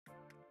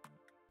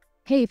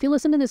Hey, if you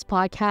listen to this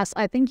podcast,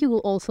 I think you will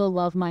also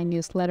love my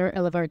newsletter,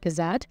 Elevate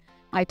Gazette.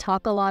 I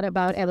talk a lot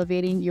about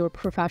elevating your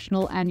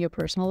professional and your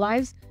personal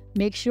lives.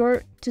 Make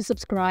sure to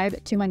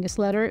subscribe to my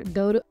newsletter.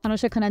 Go to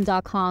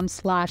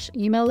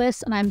anushakhannan.com/email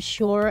list, and I'm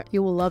sure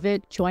you will love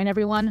it. Join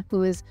everyone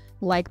who is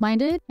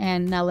like-minded.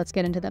 And now let's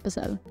get into the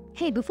episode.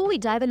 Hey, before we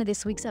dive into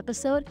this week's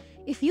episode,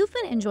 if you've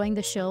been enjoying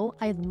the show,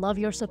 I'd love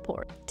your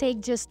support.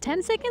 Take just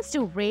 10 seconds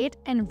to rate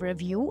and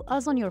review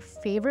us on your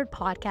favorite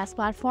podcast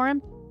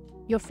platform.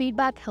 Your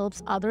feedback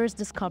helps others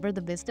discover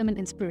the wisdom and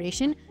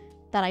inspiration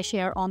that I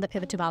share on the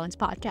Pivot to Balance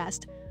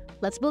podcast.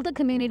 Let's build a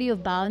community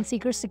of balance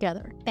seekers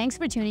together. Thanks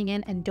for tuning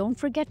in, and don't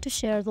forget to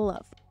share the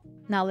love.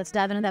 Now let's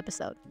dive into the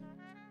episode.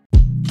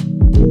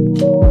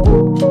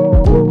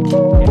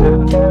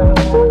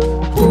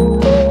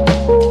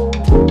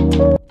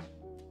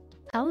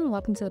 Hello and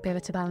welcome to the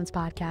Pivot to Balance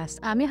podcast.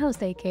 I'm your host,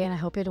 Akay, and I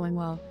hope you're doing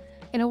well.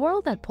 In a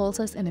world that pulls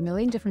us in a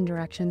million different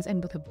directions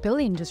and with a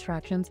billion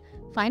distractions,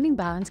 finding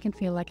balance can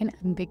feel like an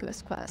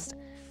ambiguous quest.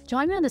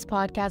 Join me on this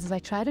podcast as I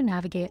try to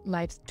navigate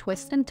life's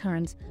twists and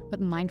turns with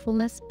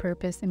mindfulness,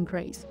 purpose, and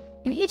grace.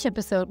 In each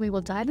episode, we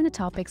will dive into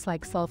topics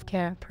like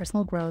self-care,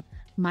 personal growth,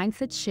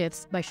 mindset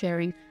shifts by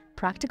sharing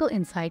practical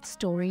insights,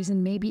 stories,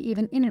 and maybe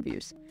even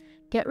interviews.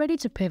 Get ready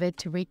to pivot,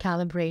 to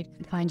recalibrate,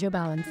 and find your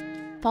balance.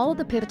 Follow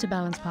the Pivot to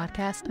Balance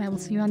podcast, and I will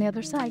see you on the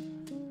other side.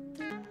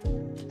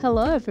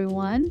 Hello,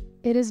 everyone.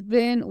 It has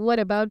been,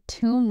 about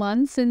 2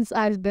 months since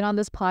I've been on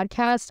this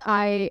podcast.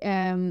 I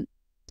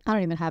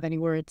don't even have any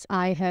words.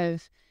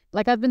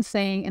 Like I've been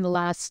saying in the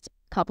last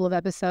couple of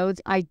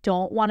episodes, I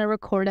don't want to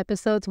record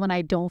episodes when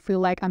I don't feel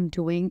like I'm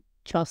doing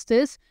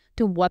justice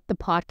to what the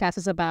podcast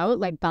is about,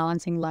 like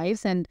balancing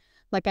lives. And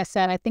like I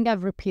said, I think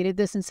I've repeated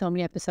this in so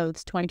many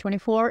episodes.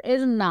 2024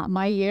 is not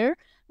my year.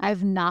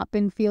 I've not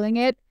been feeling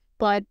it,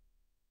 but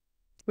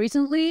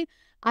recently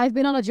I've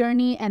been on a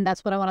journey, and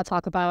that's what I want to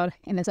talk about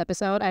in this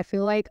episode. I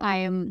feel like I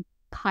am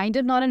kind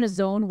of not in a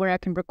zone where I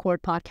can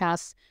record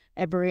podcasts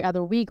every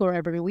other week or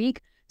every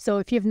week. So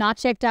if you've not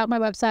checked out my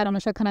website,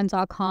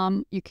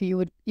 anushakhannan.com,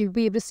 you'll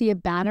be able to see a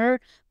banner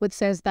which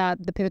says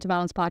that the Pivot to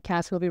Balance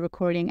podcast will be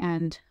recording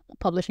and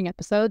publishing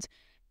episodes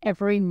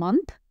every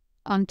month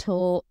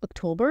until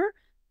October.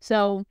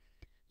 So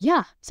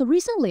yeah, so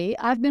recently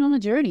I've been on a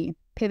journey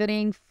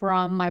pivoting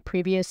from my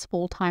previous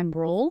full-time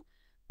role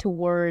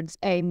towards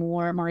a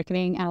more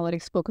marketing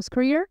analytics focused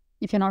career.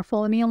 If you're not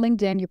following me on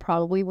LinkedIn, you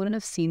probably wouldn't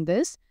have seen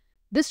this.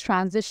 This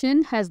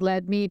transition has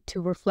led me to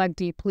reflect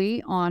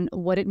deeply on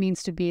what it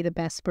means to be the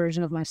best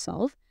version of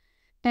myself.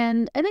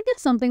 And I think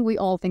it's something we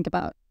all think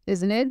about,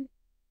 isn't it?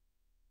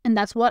 And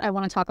that's what I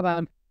want to talk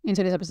about in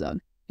today's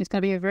episode. It's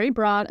going to be a very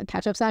broad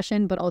catch-up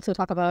session, but also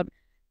talk about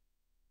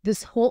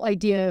this whole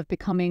idea of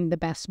becoming the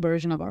best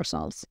version of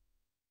ourselves.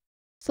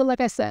 So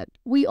like I said,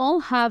 we all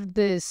have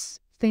this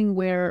thing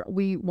where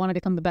we want to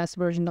become the best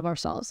version of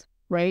ourselves,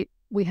 right?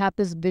 We have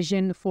this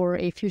vision for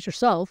a future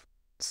self,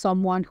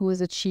 someone who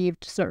has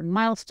achieved certain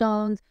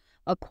milestones,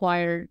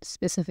 acquired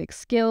specific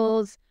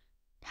skills,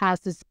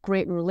 has this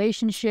great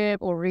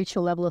relationship, or reach a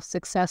level of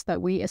success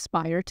that we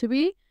aspire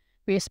to.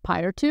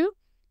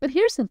 But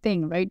here's the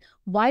thing, right?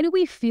 Why do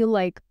we feel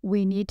like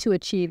we need to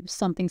achieve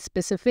something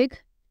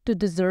specific to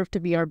deserve to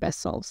be our best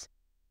selves?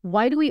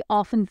 Why do we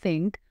often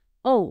think,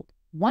 oh,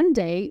 one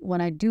day when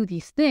I do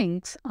these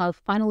things, I'll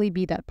finally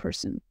be that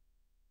person?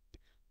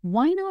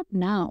 Why not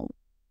now?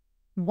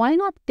 Why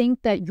not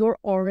think that you're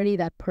already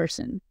that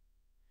person?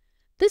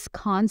 This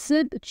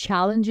concept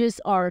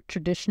challenges our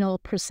traditional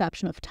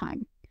perception of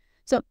time.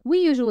 So we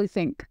usually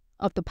think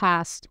of the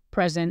past,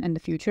 present, and the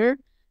future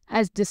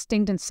as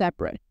distinct and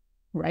separate,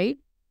 right?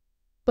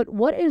 But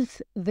what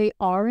if they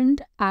aren't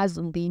as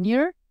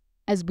linear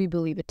as we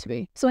believe it to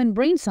be? So in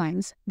brain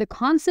science, the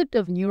concept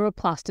of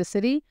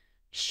neuroplasticity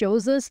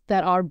shows us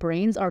that our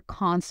brains are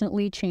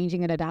constantly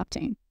changing and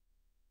adapting.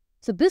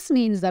 So this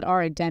means that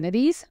our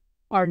identities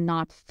are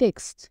not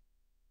fixed.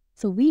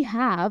 So we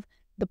have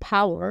the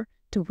power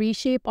to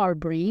reshape our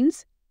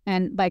brains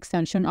and, by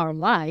extension, our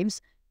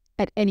lives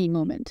at any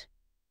moment.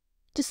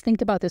 Just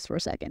think about this for a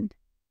second.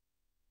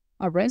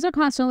 Our brains are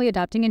constantly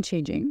adapting and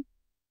changing.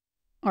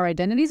 Our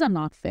identities are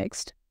not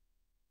fixed.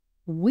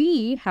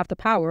 We have the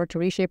power to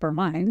reshape our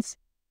minds,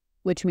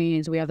 which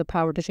means we have the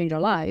power to change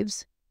our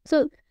lives.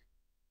 So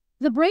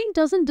the brain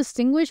doesn't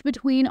distinguish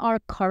between our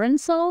current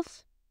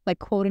self, like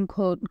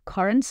quote-unquote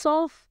current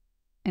self,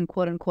 and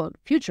quote-unquote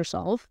future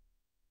self,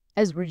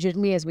 as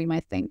rigidly as we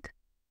might think.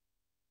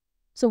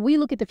 So we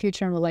look at the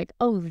future and we're like,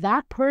 oh,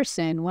 that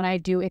person, when I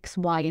do X,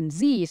 Y, and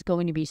Z, is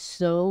going to be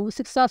so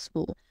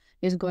successful,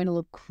 is going to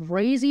look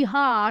crazy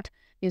hot,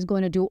 is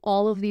going to do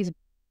all of these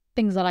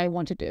things that I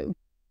want to do.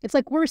 It's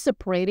like we're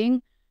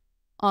separating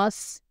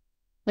us,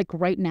 like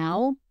right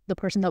now, the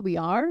person that we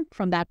are,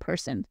 from that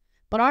person.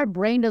 But our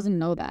brain doesn't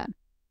know that.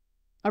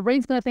 Our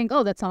brain's going to think,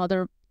 oh, that's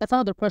another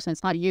person.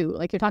 It's not you.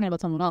 Like, you're talking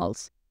about someone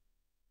else.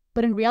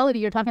 But in reality,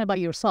 you're talking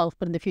about yourself,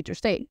 but in the future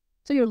state.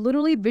 So you're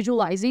literally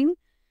visualizing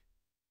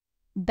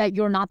that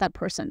you're not that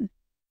person,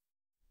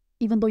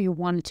 even though you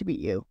want it to be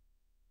you.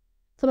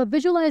 So by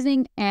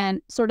visualizing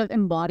and sort of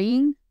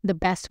embodying the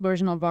best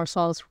version of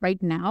ourselves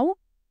right now,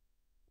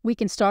 we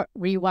can start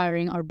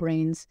rewiring our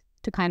brains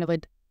to kind of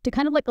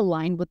like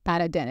align with that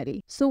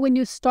identity. So when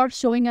you start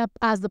showing up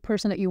as the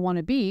person that you want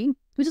to be,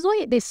 which is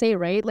why they say,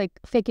 right, like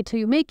fake it till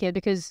you make it,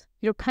 because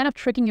you're kind of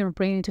tricking your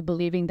brain into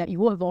believing that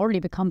you have already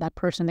become that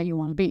person that you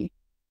want to be.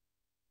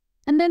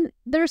 And then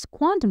there's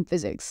quantum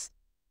physics.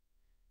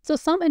 So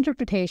some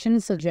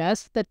interpretations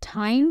suggest that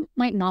time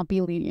might not be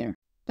linear.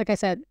 Like I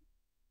said,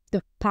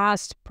 the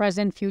past,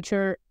 present,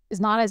 future is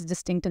not as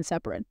distinct and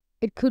separate.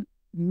 It could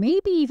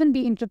maybe even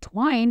be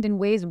intertwined in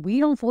ways we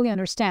don't fully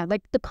understand.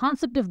 Like the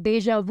concept of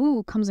deja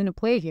vu comes into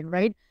play here,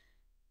 right?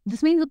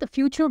 This means that the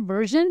future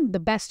version, the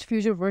best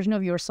future version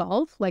of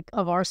yourself, like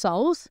of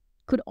ourselves,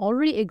 could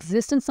already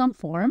exist in some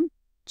form,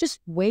 just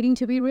waiting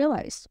to be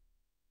realized.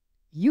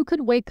 You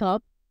could wake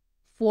up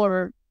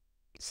for,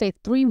 say,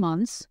 3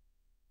 months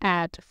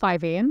at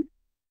 5 a.m.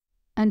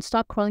 and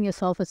stop calling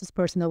yourself as this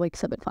person that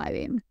wakes up at 5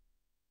 a.m.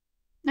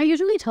 I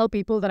usually tell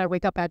people that I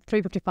wake up at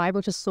 3:55,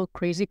 which is so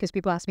crazy because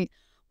people ask me,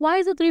 why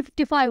is it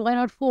 3:55? Why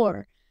not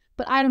 4?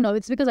 But I don't know.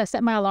 It's because I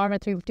set my alarm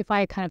at 3:55.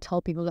 I kind of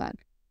tell people that.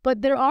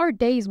 But there are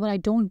days when I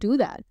don't do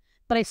that.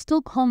 But I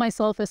still call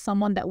myself as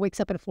someone that wakes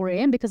up at 4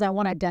 a.m. because I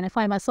want to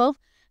identify myself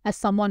as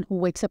someone who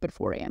wakes up at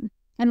 4 a.m.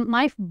 And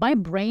my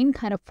brain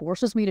kind of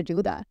forces me to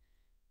do that.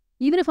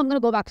 Even if I'm going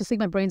to go back to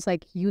sleep, my brain's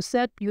like, you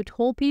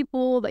told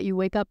people that you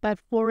wake up at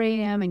 4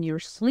 a.m. and you're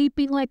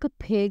sleeping like a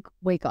pig,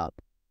 wake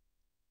up.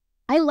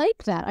 I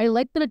like that. I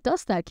like that it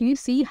does that. Can you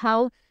see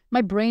how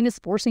my brain is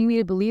forcing me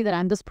to believe that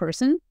I'm this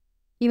person?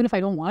 Even if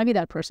I don't want to be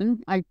that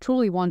person, I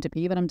truly want to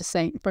be, but I'm just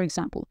saying, for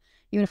example,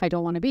 even if I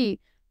don't want to be,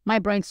 my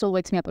brain still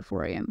wakes me up at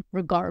 4 a.m.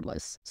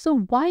 regardless.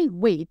 So why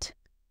wait?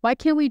 Why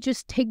can't we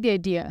just take the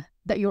idea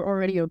that you're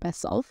already your best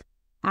self,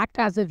 act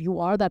as if you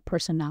are that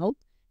person now,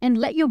 and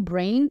let your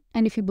brain,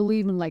 and if you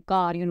believe in like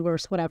God,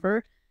 universe,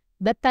 whatever,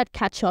 let that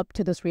catch up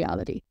to this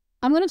reality.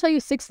 I'm going to tell you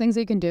 6 things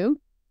that you can do,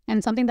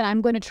 and something that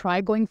I'm going to try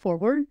going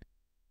forward.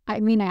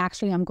 I'm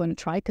going to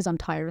try because I'm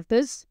tired of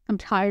this. I'm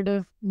tired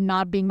of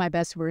not being my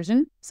best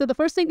version. So the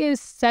first thing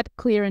is set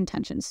clear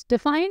intentions.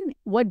 Define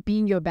what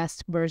being your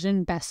best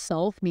version, best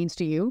self means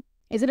to you.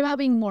 Is it about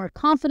being more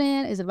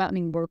confident? Is it about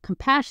being more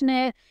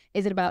compassionate?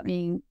 Is it about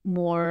being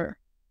more,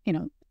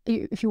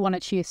 if you want to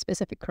achieve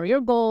specific career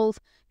goals,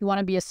 you want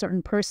to be a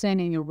certain person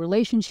in your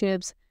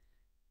relationships?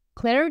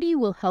 Clarity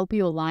will help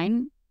you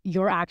align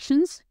your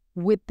actions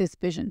with this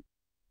vision.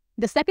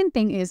 The second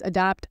thing is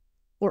adopt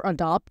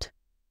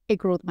a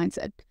growth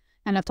mindset.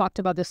 And I've talked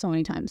about this so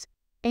many times.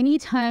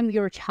 Anytime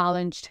you're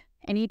challenged,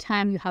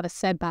 anytime you have a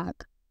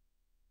setback,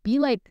 be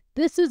like,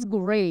 this is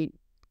great.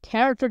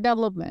 Character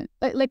development.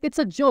 Like it's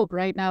a joke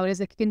right now. It is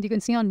like you can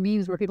see on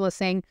memes where people are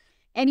saying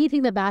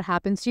anything that bad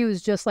happens to you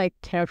is just like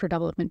character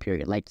development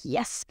period. Like,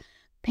 yes,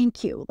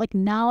 thank you. Like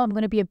now I'm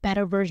going to be a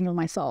better version of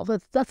myself.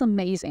 That's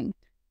amazing.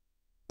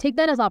 Take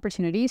that as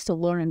opportunities to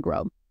learn and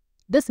grow.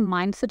 This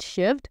mindset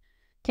shift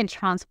can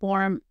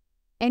transform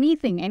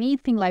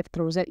anything life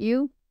throws at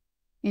you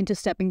into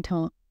stepping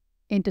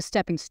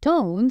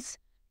stones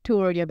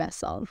toward your best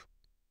self.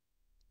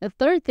 The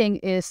third thing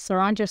is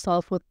surround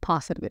yourself with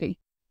positivity.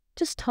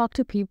 Just talk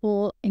to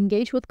people,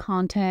 engage with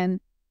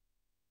content,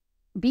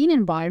 be in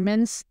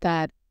environments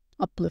that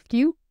uplift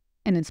you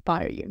and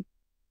inspire you.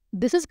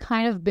 This has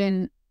kind of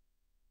been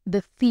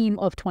the theme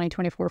of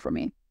 2024 for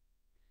me.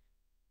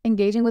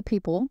 Engaging with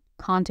people,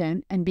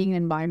 content, and being in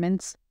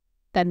environments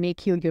that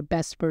make you your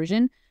best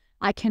version.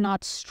 I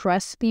cannot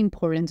stress the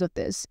importance of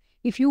this.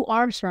 If you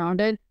are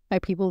surrounded by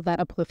people that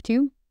uplift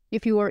you,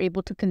 if you are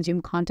able to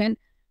consume content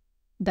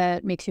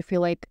that makes you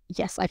feel like,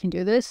 yes, I can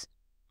do this,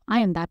 I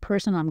am that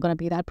person, I'm going to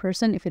be that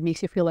person, if it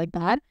makes you feel like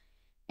that,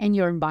 and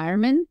your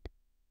environment,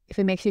 if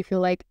it makes you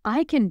feel like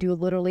I can do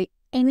literally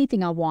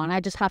anything I want, I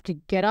just have to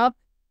get up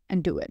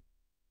and do it,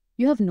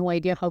 you have no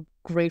idea how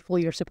grateful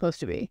you're supposed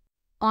to be.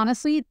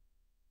 Honestly,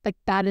 like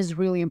that is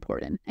really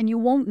important. And you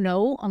won't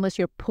know unless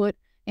you're put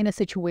in a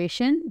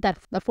situation that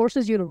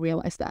forces you to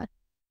realize that.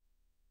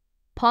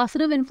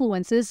 Positive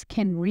influences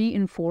can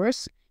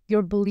reinforce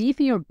your belief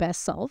in your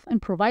best self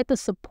and provide the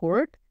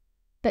support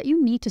that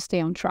you need to stay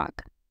on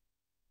track.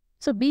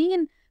 So being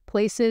in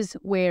places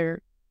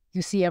where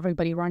you see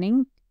everybody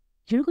running,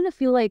 you're going to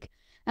feel like,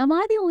 am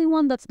I the only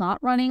one that's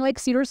not running? Like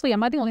seriously,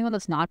 am I the only one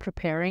that's not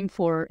preparing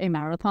for a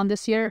marathon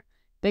this year?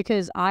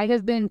 Because I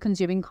have been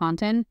consuming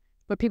content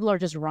where people are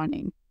just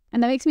running.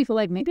 And that makes me feel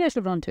like maybe I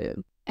should run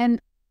too.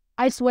 And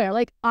I swear,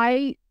 like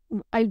I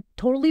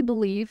totally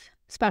believe,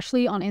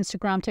 especially on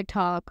Instagram,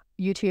 TikTok,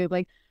 YouTube,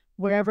 like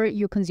wherever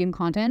you consume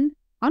content,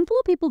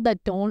 unfollow people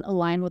that don't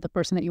align with the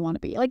person that you want to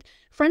be. Like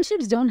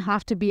friendships don't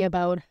have to be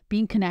about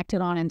being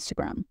connected on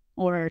Instagram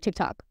or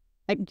TikTok.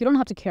 Like you don't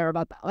have to care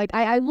about that. Like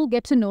I will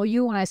get to know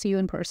you when I see you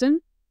in person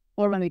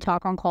or when we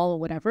talk on call or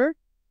whatever.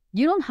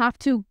 You don't have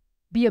to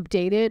be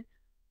updated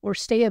or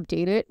stay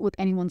updated with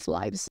anyone's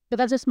lives. But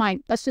that's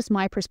just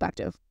my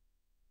perspective,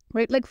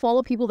 right? Like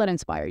follow people that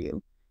inspire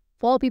you.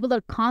 Follow people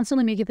that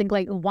constantly make you think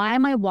like, why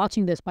am I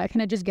watching this? Why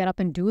can't I just get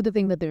up and do the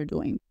thing that they're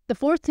doing? The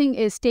fourth thing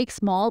is take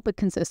small but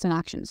consistent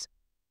actions.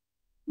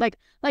 Like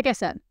I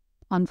said,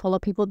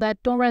 unfollow people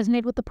that don't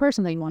resonate with the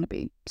person that you want to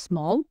be.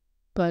 Small,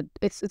 but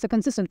it's a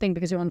consistent thing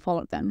because you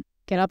unfollow them.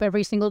 Get up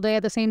every single day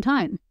at the same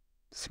time.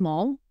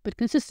 Small, but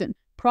consistent.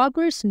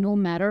 Progress, no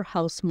matter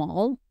how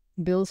small,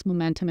 builds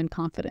momentum and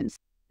confidence.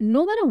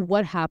 No matter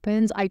what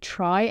happens, I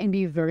try and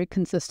be very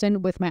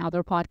consistent with my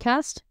other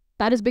podcast.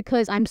 That is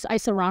because I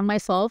surround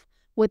myself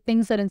with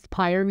things that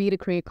inspire me to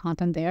create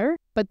content there.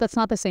 But that's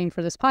not the same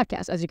for this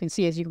podcast. As you can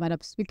see, you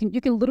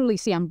can literally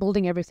see I'm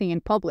building everything in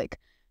public.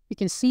 You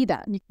can see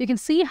that. You can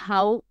see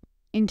how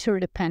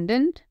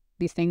interdependent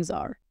these things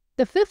are.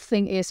 The fifth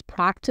thing is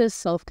practice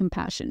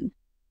self-compassion.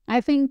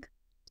 I think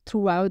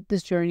throughout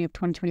this journey of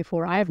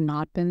 2024, I have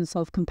not been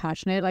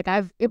self-compassionate.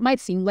 It might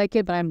seem like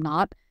it, but I'm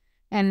not.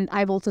 And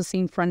I've also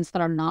seen friends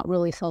that are not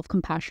really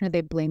self-compassionate.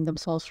 They blame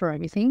themselves for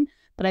everything.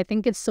 But I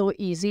think it's so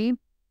easy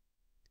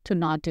to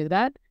not do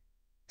that.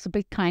 So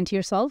be kind to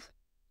yourself.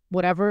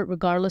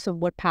 Regardless of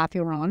what path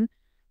you're on,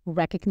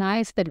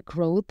 recognize that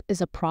growth is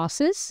a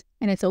process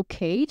and it's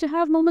okay to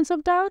have moments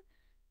of doubt.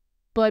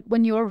 But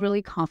when you're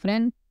really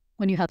confident,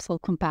 when you have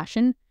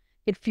self-compassion,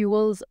 it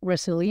fuels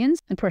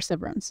resilience and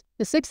perseverance.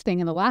 The sixth thing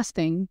and the last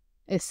thing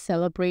is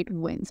celebrate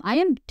wins. I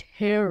am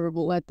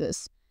terrible at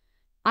this.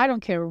 I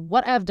don't care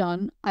what I've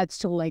done. I'd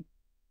still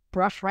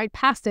brush right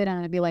past it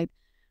and I'd be like,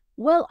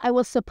 well, I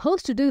was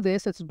supposed to do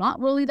this. It's not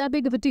really that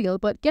big of a deal,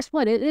 but guess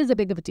what? It is a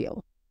big of a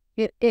deal.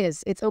 It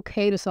is. It's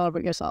okay to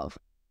celebrate yourself,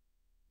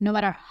 no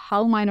matter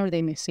how minor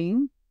they may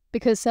seem,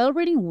 because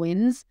celebrating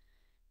wins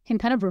can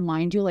kind of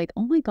remind you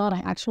oh my God, I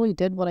actually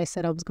did what I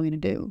said I was going to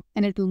do.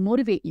 And it will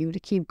motivate you to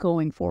keep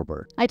going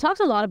forward. I talked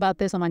a lot about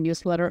this on my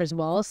newsletter as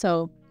well.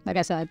 So like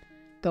I said,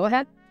 go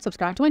ahead,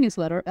 subscribe to my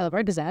newsletter,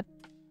 Elevate Gazette.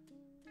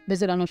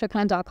 Visit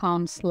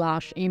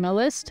anushakhan.com/email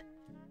list.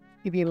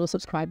 You'll be able to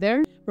subscribe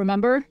there.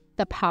 Remember,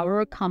 the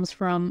power comes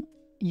from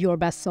your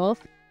best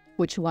self,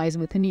 which lies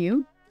within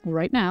you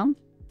right now.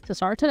 So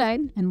start today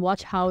and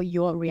watch how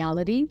your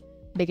reality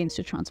begins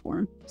to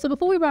transform. So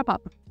before we wrap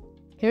up,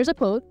 here's a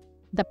quote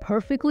that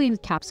perfectly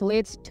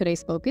encapsulates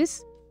today's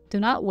focus. Do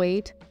not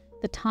wait.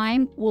 The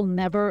time will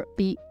never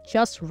be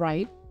just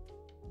right.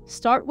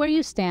 Start where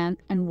you stand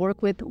and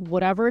work with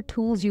whatever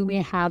tools you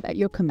may have at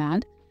your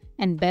command,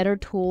 and better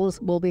tools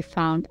will be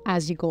found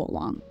as you go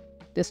along.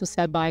 This was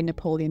said by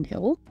Napoleon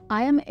Hill.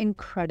 I am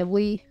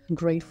incredibly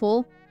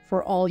grateful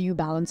for all you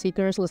balance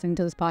seekers listening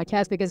to this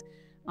podcast, because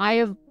I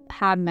have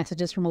had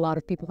messages from a lot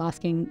of people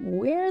asking,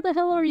 where the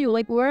hell are you?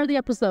 Where are the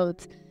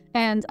episodes?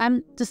 And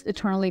I'm just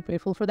eternally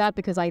grateful for that,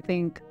 because I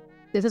think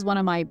this is one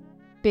of my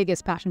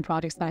biggest passion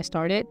projects that I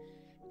started.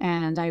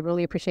 And I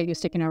really appreciate you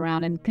sticking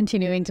around and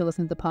continuing to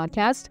listen to the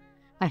podcast.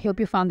 I hope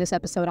you found this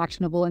episode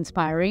actionable,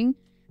 inspiring.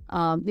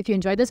 If you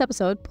enjoyed this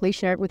episode, please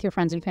share it with your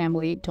friends and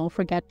family. Don't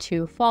forget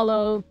to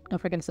follow. Don't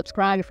forget to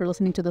subscribe if you're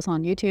listening to this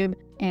on YouTube.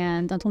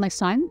 And until next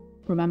time,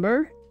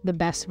 remember, the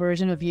best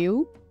version of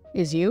you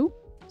is you.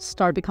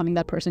 Start becoming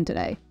that person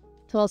today.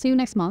 So I'll see you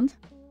next month.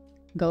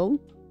 Go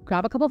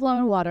grab a cup of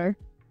lemon water,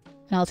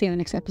 and I'll see you in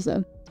the next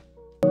episode.